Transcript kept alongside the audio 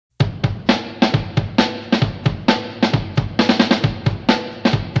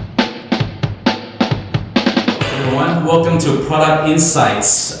welcome to Product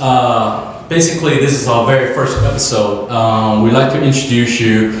Insights. Basically, this is our very first episode. We'd like to introduce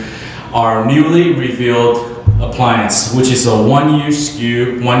you our newly revealed appliance, which is a 1U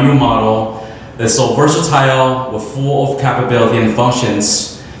SKU, 1U model that's so versatile with full of capability and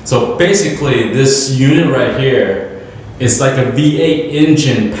functions. So basically, this unit right here is like a V8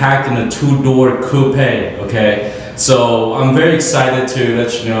 engine packed in a two-door coupe, okay? So I'm very excited to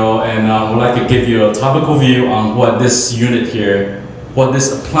let you know, and would like to give you a topical view on what this unit here, what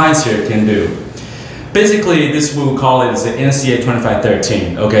this appliance here can do. Basically, this we will call it is the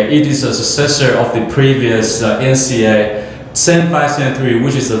NCA-2513. Okay, it is a successor of the previous NCA-2513,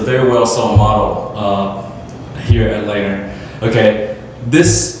 which is a very well sold model here at Lanner. Okay,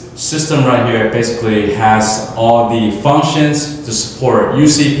 this system right here basically has all the functions to support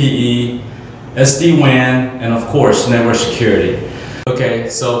UCPE, SD-WAN, and of course network security. Okay,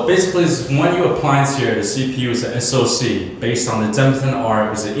 so basically this 1U appliance here, the CPU is an SoC based on the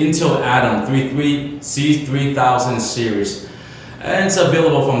Denverton-R. It's an Intel Atom C3338R series, and it's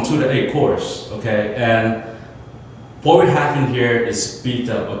available from 2 to 8 cores. Okay, and what we have in here is speed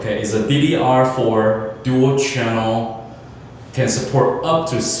up. Okay, it's a DDR4 dual channel, can support up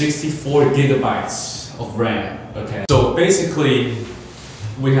to 64 gigabytes of RAM. Okay, so basically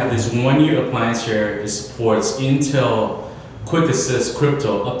we have this 1U appliance here. It supports Intel Quick Assist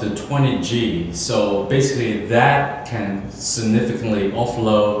Crypto up to 20G. So basically that can significantly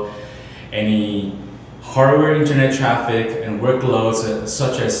offload any hardware internet traffic and workloads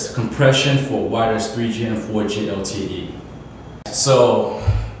such as compression for wireless 3G and 4G LTE. So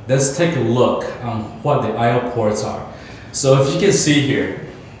let's take a look on what the I/O ports are. So if you can see here,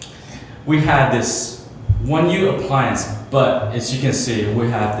 we have this 1U appliance, but as you can see, we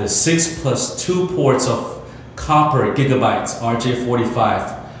have the 6+2 ports of copper gigabytes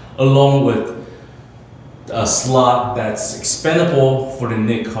RJ45, along with a slot that's expandable for the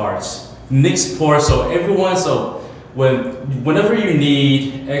NIC cards. NIC port, so whenever you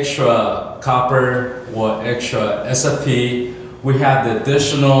need extra copper or extra SFP, we have the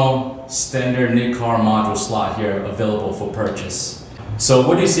additional standard NIC card module slot here available for purchase. So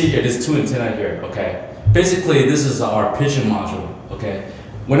what do you see here? There's two antennas here, okay? Basically, this is our pigeon module, okay?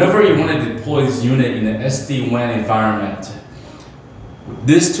 Whenever you want to deploy this unit in an SD-WAN environment,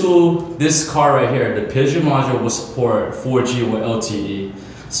 this card right here, the pigeon module will support 4G or LTE.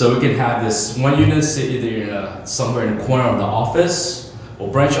 So we can have this one unit sit either somewhere in the corner of the office or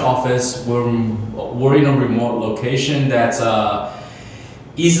branch office. We're in a remote location that's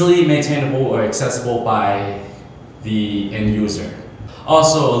easily maintainable or accessible by the end user.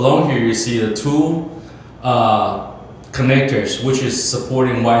 Also, along here you see the two connectors, which is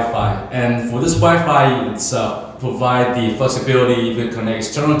supporting Wi-Fi, and for this Wi-Fi, it's provide the flexibility. You can connect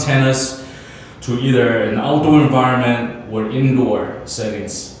external antennas to either an outdoor environment or indoor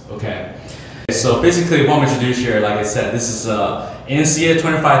settings. Okay, so basically what I'm introduce here, like I said, this is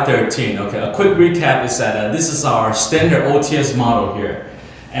NCA-2513. Okay, a quick recap is that this is our standard OTS model here,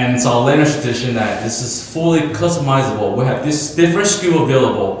 and it's our Lanner tradition that this is fully customizable. We have this different SKU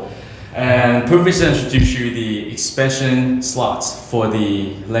available. And previously I introduced you the expansion slots for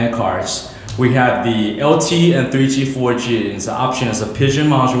the LAN cards. We have the LTE and 3G, 4G as an option as a pigeon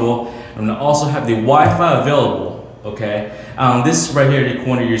module, and we also have the Wi-Fi available. Okay, this right here in the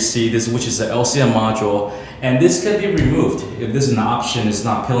corner you see this, which is the LCM module, and this can be removed if this is an option is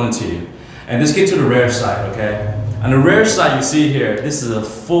not appealing to you. And let's get to the rear side. Okay, on the rear side you see here, this is a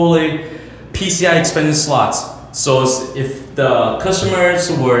fully PCI expansion slots. So if the customers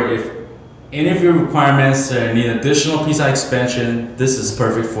if any of your requirements need additional PCI expansion, this is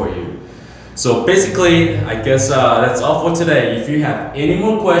perfect for you. So basically, I guess that's all for today. If you have any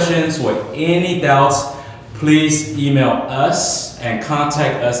more questions or any doubts, please email us and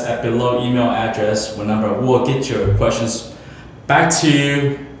contact us at below email address. Remember, we'll get your questions back to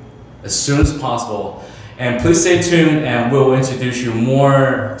you as soon as possible. And please stay tuned, and we'll introduce you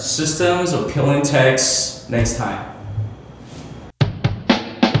more systems or appealing techs next time.